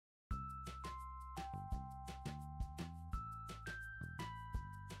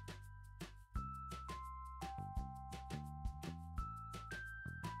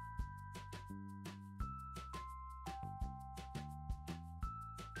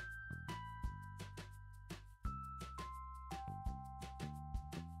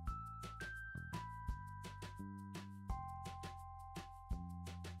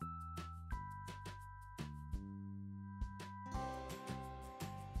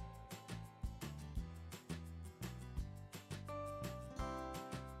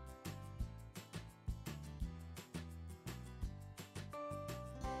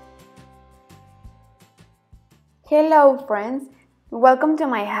Hello friends, welcome to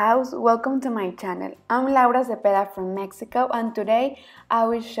my house, welcome to my channel. I'm Laura Cepeda from Mexico and today I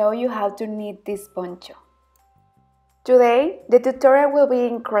will show you how to knit this poncho. Today the tutorial will be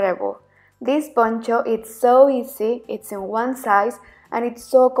incredible. This poncho is so easy, it's in one size and it's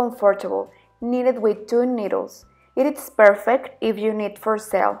so comfortable, knitted with 2 needles. It is perfect if you knit for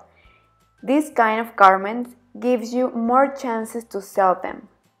sale. This kind of garment gives you more chances to sell them.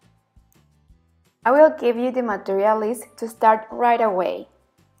 I will give you the material list to start right away.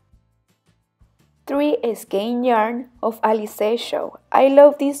 3 skein yarn of Alice Show. I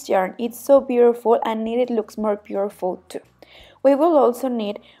love this yarn, it's so beautiful and knitted looks more beautiful too. We will also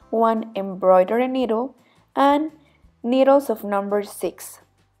need 1 embroidery needle and needles of number 6.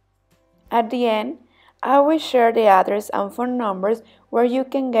 At the end, I will share the address and phone numbers where you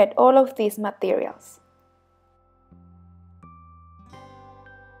can get all of these materials.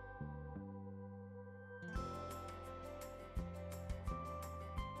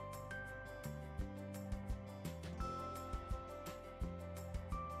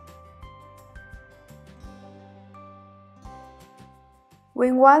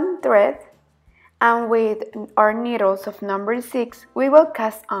 With 1 thread and with our needles of number 6, we will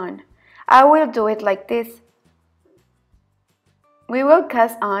cast on. I will do it like this. We will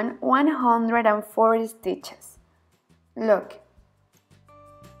cast on 140 stitches. Look.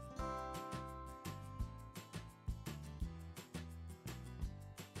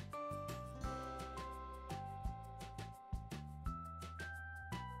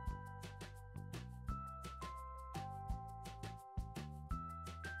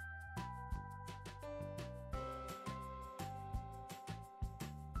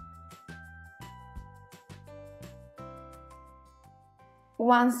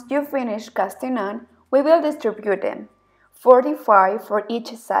 Once you finish casting on, we will distribute them, 45 for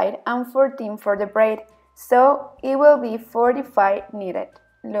each side and 14 for the braid, so it will be 45 knitted.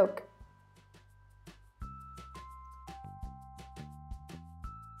 Look.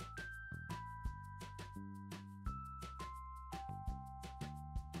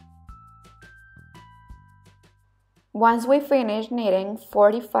 Once we finish knitting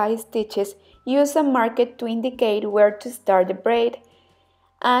 45 stitches, use a marker to indicate where to start the braid.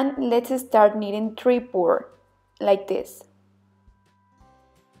 And let's start knitting 3/4, like this.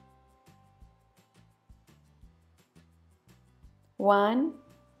 One,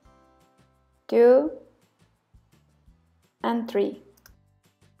 2, and 3.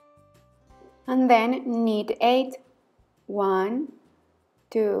 And then knit 8. 1,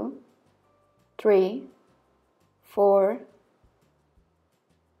 2, 3, 4,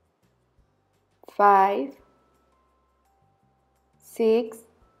 5, 6,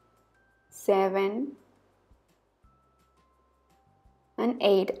 7, and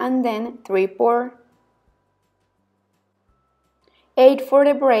 8, and then 3/4. 8 for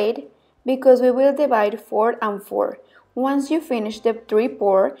the braid because we will divide 4 and 4. Once you finish the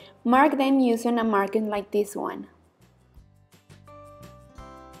 3/4, mark them using a marking like this one.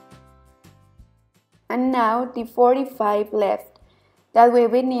 And now the 45 left that will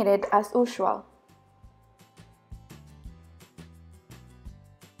be knitted as usual.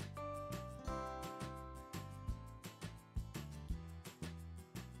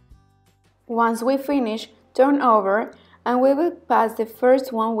 Once we finish, turn over and we will pass the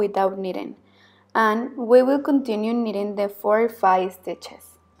first one without knitting, and we will continue knitting the 45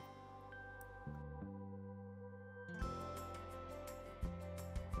 stitches.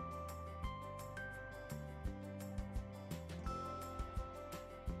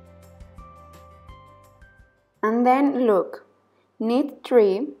 And then look, knit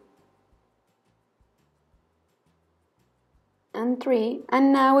 3 and 3,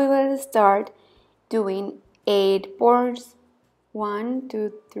 and now we will start doing 8 pores. 1,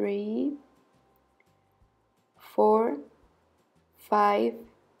 2, 3, 4, 5,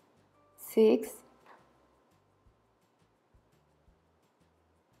 6,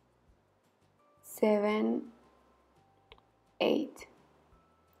 7, 8,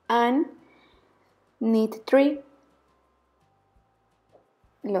 and knit 3.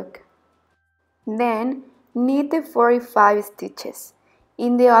 Look. Then knit the 45 stitches.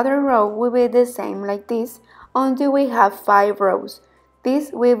 In the other row will be the same like this until we have 5 rows.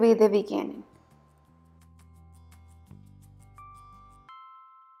 This will be the beginning.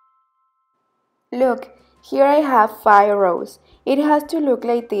 Look, here I have 5 rows. It has to look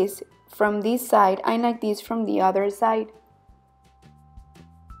like this from this side and like this from the other side.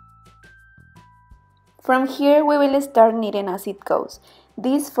 From here we will start knitting as it goes.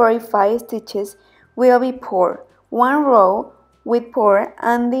 These 45 stitches will be pore, one row with pore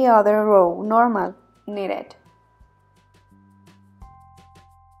and the other row normal knitted.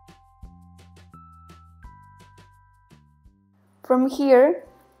 From here,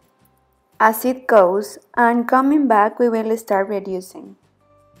 as it goes, and coming back, we will start reducing.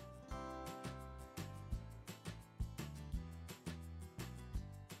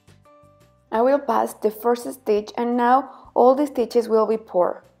 I will pass the first stitch, and now all the stitches will be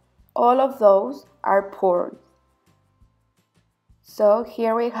poured. All of those are poured. So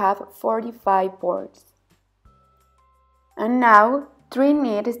here we have 45 pours. And now 3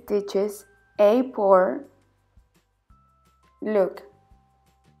 knit stitches, a pour. Look.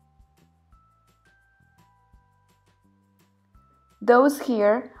 Those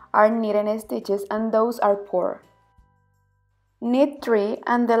here are knitted stitches and those are poured. Knit 3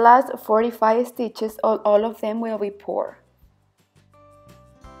 and the last 45 stitches, all of them will be poured.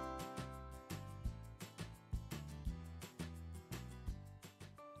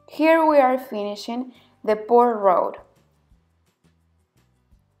 Here we are finishing the pour row.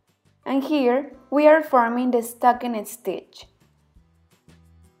 And here we are forming the stocking stitch.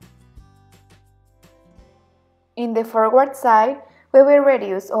 In the forward side, we will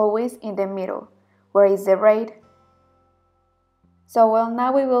reduce always in the middle, where is the braid. So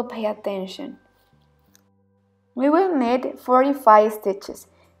now we will pay attention. We will knit 45 stitches.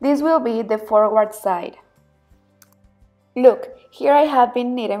 This will be the forward side. Look, here I have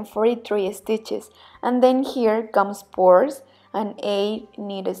been knitting 43 stitches, and then here comes pores and 8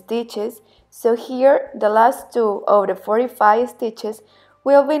 knit stitches. So here the last 2 of the 45 stitches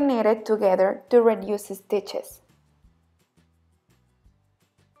will be knitted together to reduce stitches.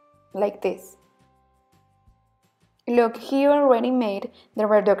 Like this. Look, here already made the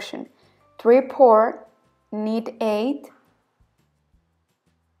reduction. 3 pour, knit 8,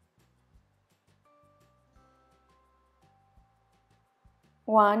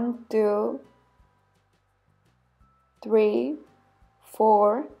 one, 2, 3,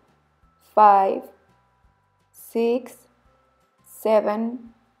 4, 5, 6, 7,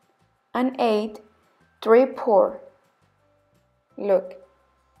 and 8, 3 pour. Look.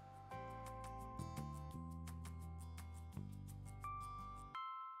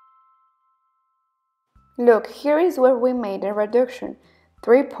 Look, here is where we made a reduction.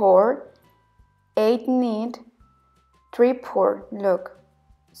 3 pour, 8 knit, 3 pour, look.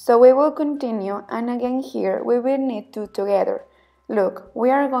 So we will continue, and again here we will knit 2 together. Look,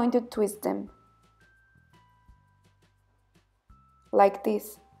 we are going to twist them. Like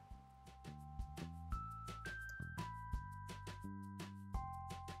this.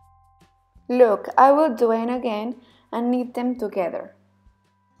 Look, I will do it again and knit them together.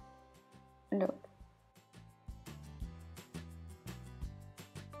 Look.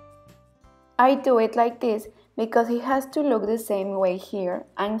 I do it like this because it has to look the same way here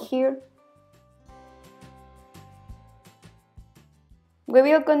and here. We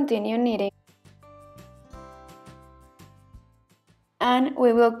will continue knitting and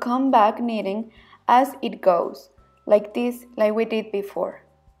we will come back knitting as it goes, like this, like we did before.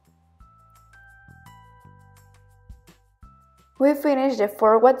 We finished the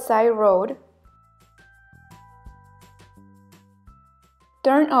forward side row.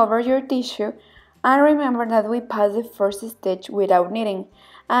 Turn over your tissue and remember that we passed the first stitch without knitting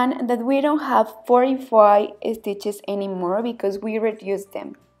and that we don't have 45 stitches anymore because we reduced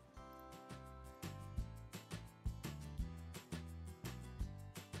them.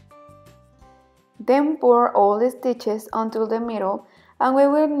 Then pour all the stitches until the middle and we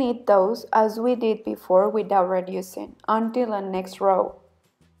will knit those as we did before without reducing until the next row.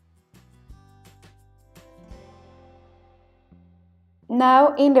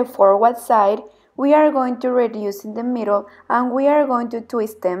 Now in the forward side, we are going to reduce in the middle and we are going to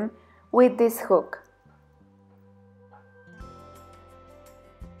twist them with this hook.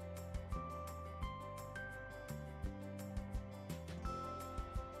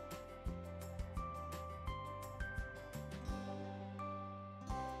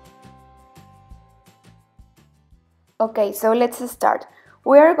 Okay, so let's start.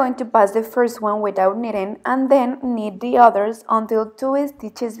 We are going to pass the first one without knitting and then knit the others until 2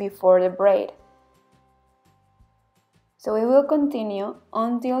 stitches before the braid. So we will continue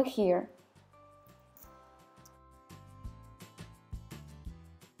until here.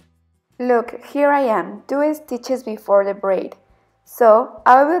 Look, here I am, 2 stitches before the braid. So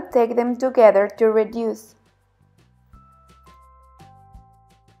I will take them together to reduce.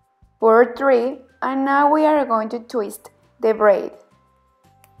 Pour 3 and now we are going to twist the braid.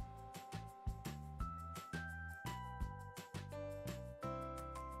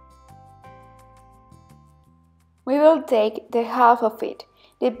 We will take the half of it,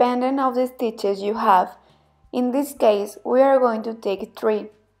 depending on the stitches you have. In this case, we are going to take 3.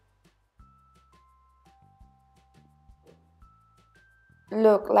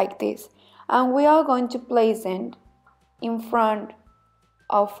 look like this, and we are going to place it in front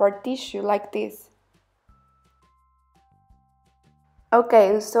of our tissue like this.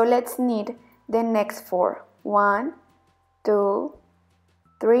 Okay, so let's knit the next 4. 1, 2,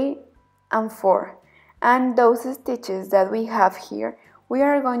 3, and 4. And those stitches that we have here, we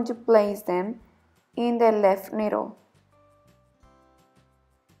are going to place them in the left needle,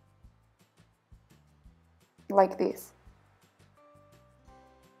 like this.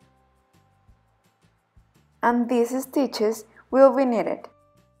 And these stitches will be knitted.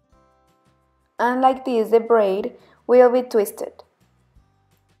 And like this, the braid will be twisted.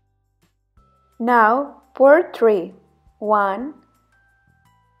 Now pour 3. 1,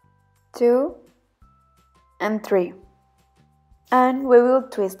 2, and 3. And we will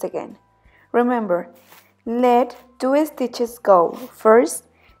twist again. Remember, let 2 stitches go. First,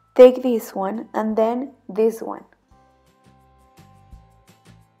 take this one and then this one.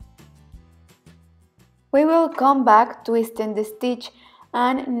 We will come back twisting the stitch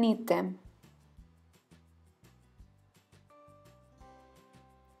and knit them.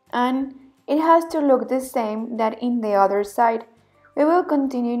 And it has to look the same that in the other side. We will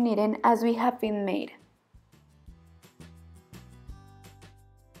continue knitting as we have been made.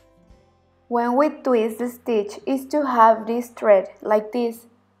 When we twist the stitch is to have this thread like this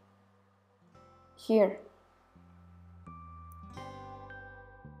here.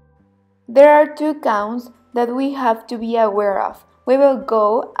 There are 2 counts that we have to be aware of. We will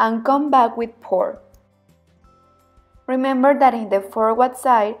go and come back with pour. Remember that in the forward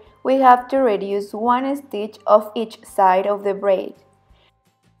side, we have to reduce 1 stitch of each side of the braid.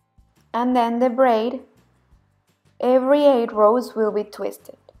 And then the braid, every 8 rows will be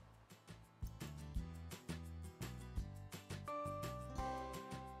twisted.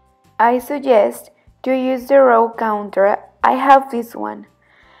 I suggest to use the row counter. I have this one.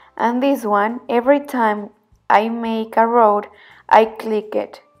 And this one, every time I make a row, I click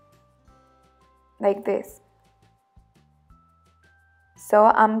it like this. So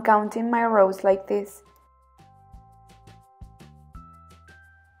I'm counting my rows like this.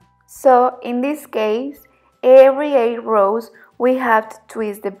 So in this case, every 8 rows we have to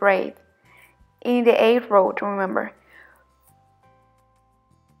twist the braid. In the 8th row, remember.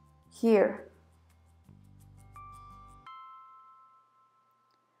 Here.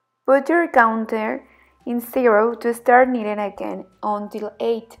 Put your counter in 0 to start knitting again until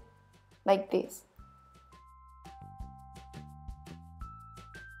 8, like this.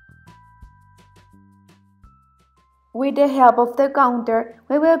 With the help of the counter,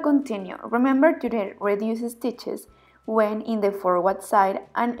 we will continue. Remember to reduce stitches when in the forward side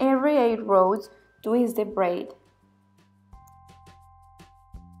and every 8 rows twist the braid.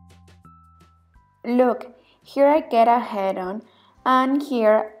 Look, here I get a head on and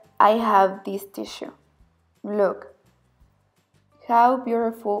here I have this tissue. Look how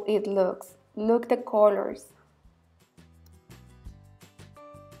beautiful it looks. Look the colors.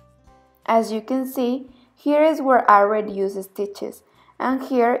 As you can see, here is where I reduce stitches and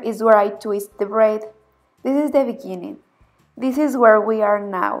here is where I twist the braid. This is the beginning. This is where we are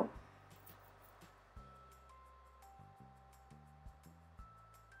now.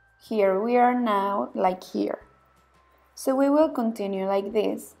 Here we are now, like here. So we will continue like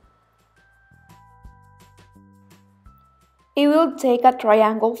this. It will take a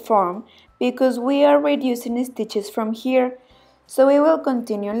triangle form because we are reducing stitches from here. So we will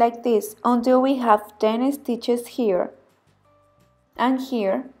continue like this until we have 10 stitches here and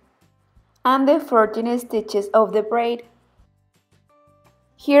here and the 14 stitches of the braid.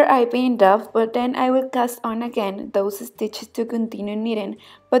 Here I pinned off, but then I will cast on again those stitches to continue knitting,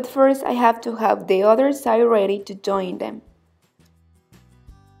 but first I have to have the other side ready to join them.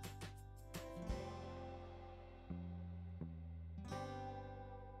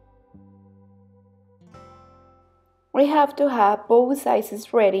 We have to have both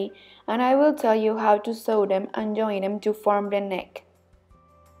sizes ready, and I will tell you how to sew them and join them to form the neck.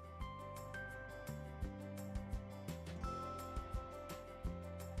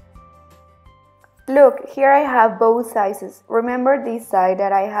 Look, here I have both sizes. Remember this side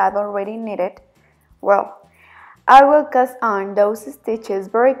that I have already knitted? Well, I will cast on those stitches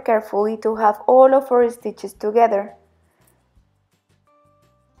very carefully to have all of our stitches together,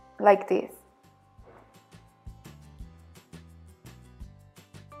 like this.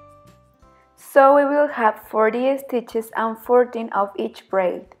 So we will have 40 stitches and 14 of each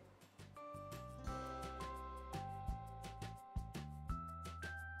braid.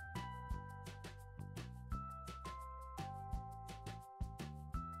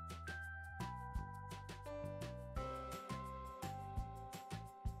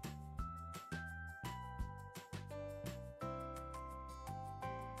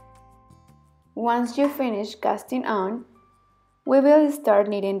 Once you finish casting on, we will start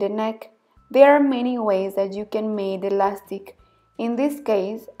knitting the neck. There are many ways that you can make the elastic. In this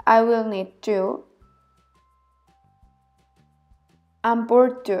case, I will knit 2 and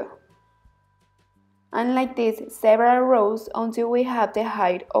pour 2. And like this several rows until we have the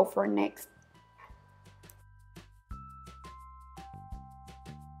height of our necks.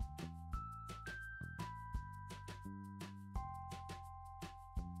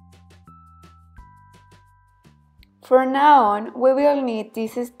 From now on, we will knit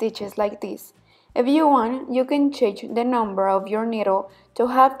these stitches like this. If you want, you can change the number of your needle to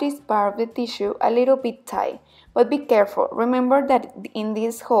have this part of the tissue a little bit tight, but be careful, remember that in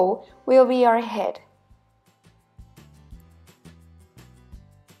this hole will be our head.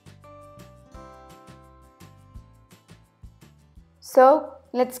 So,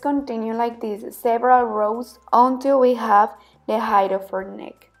 let's continue like this several rows until we have the height of our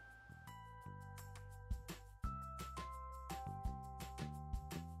neck.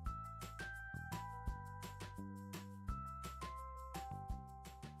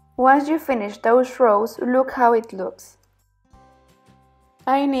 Once you finish those rows, look how it looks.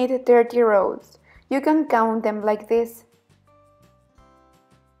 I need 30 rows. You can count them like this.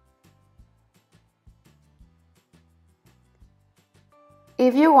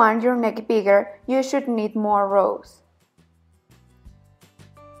 If you want your neck bigger, you should need more rows.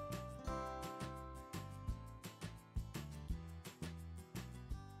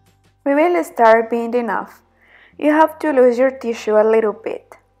 We will start binding off. You have to lose your tissue a little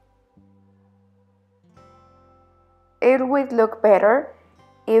bit. It would look better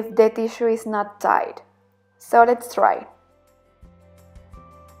if the tissue is not tied. So let's try.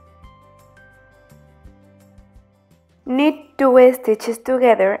 Knit 2 stitches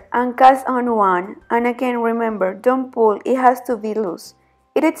together and cast on 1, and again remember, don't pull, it has to be loose.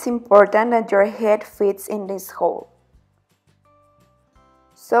 It is important that your head fits in this hole.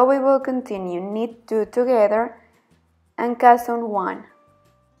 So we will continue, knit 2 together and cast on 1.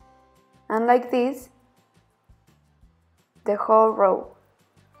 And like this, the whole row.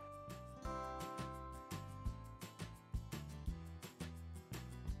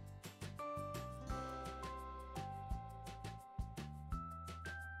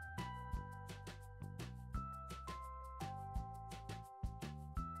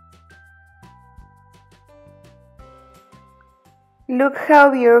 Look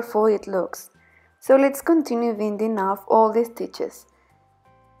how beautiful it looks. So let's continue binding off all the stitches.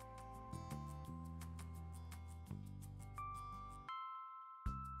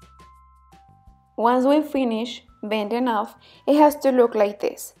 Once we finish binding off, it has to look like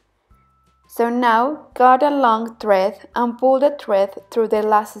this. So now cut a long thread and pull the thread through the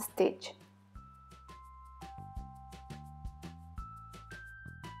last stitch.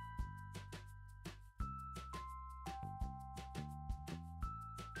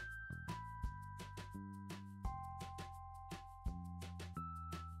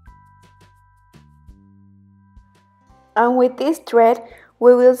 And with this thread,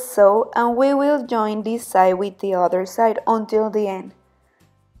 we will sew and we will join this side with the other side until the end.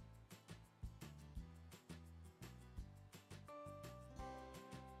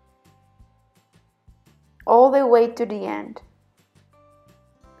 All the way to the end.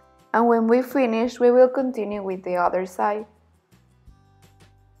 And when we finish, we will continue with the other side.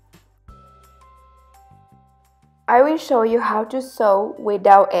 I will show you how to sew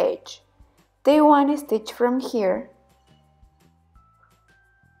without edge. Take one stitch from here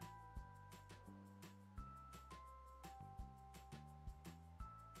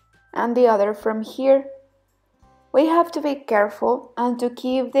and the other from here. We have to be careful and to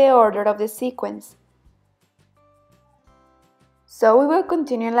keep the order of the sequence. So we will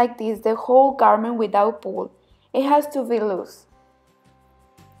continue like this the whole garment without pull. It has to be loose.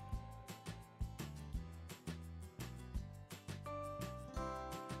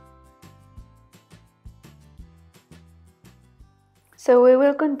 So we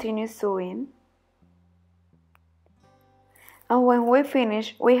will continue sewing. And when we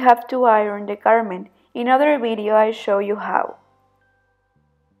finish, we have to iron the garment. In another video I show you how.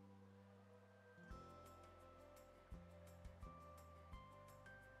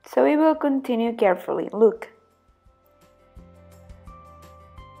 So we will continue carefully. Look.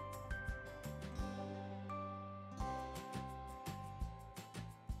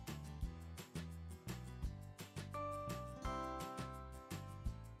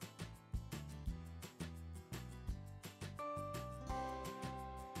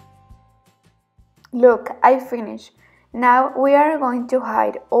 Look, I finished. Now we are going to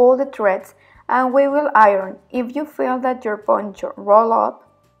hide all the threads and we will iron. If you feel that your poncho roll up,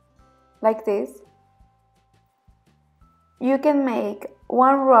 like this. You can make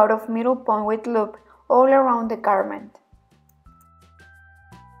one row of middle point with loop all around the garment.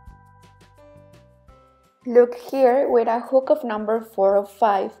 Look here, with a hook of number 4 or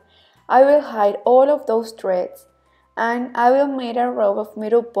 5, I will hide all of those threads and I will make a row of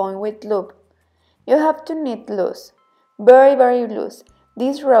middle point with loop. You have to knit loose, very loose.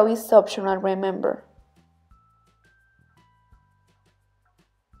 This row is optional, remember.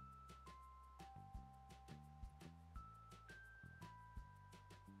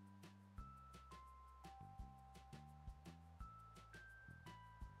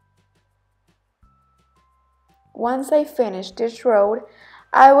 Once I finish this row,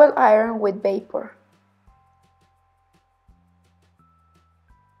 I will iron with vapor.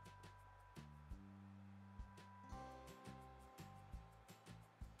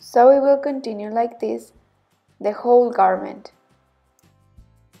 So we will continue like this, the whole garment.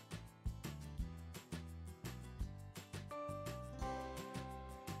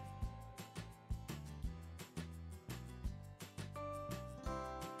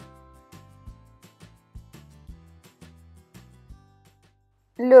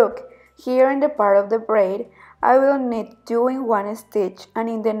 Look, here in the part of the braid, I will knit 2 in one stitch and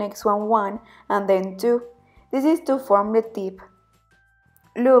in the next one 1 and then 2. This is to form the tip.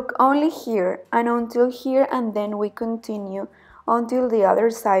 Look, only here and until here, and then we continue until the other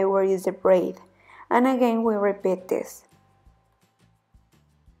side where is the braid. And again we repeat this.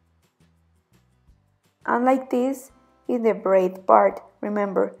 And like this is the braid part,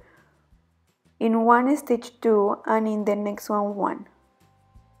 remember. In one stitch 2 and in the next one 1.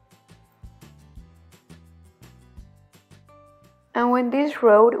 And with this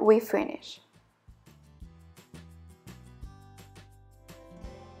row we finish.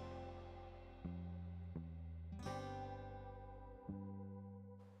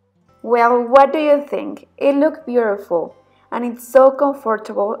 Well, what do you think? It looks beautiful and it's so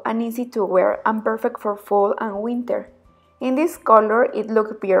comfortable and easy to wear and perfect for fall and winter. In this color it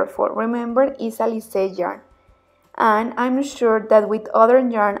looks beautiful. Remember, it's Alize yarn. And I'm sure that with other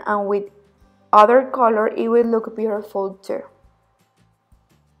yarn and with other color it will look beautiful too.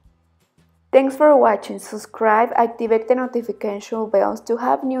 Thanks for watching. Subscribe, activate the notification bells to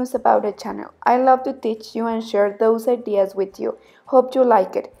have news about the channel. I love to teach you and share those ideas with you. Hope you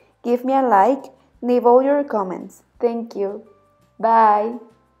like it. Give me a like, leave all your comments. Thank you. Bye.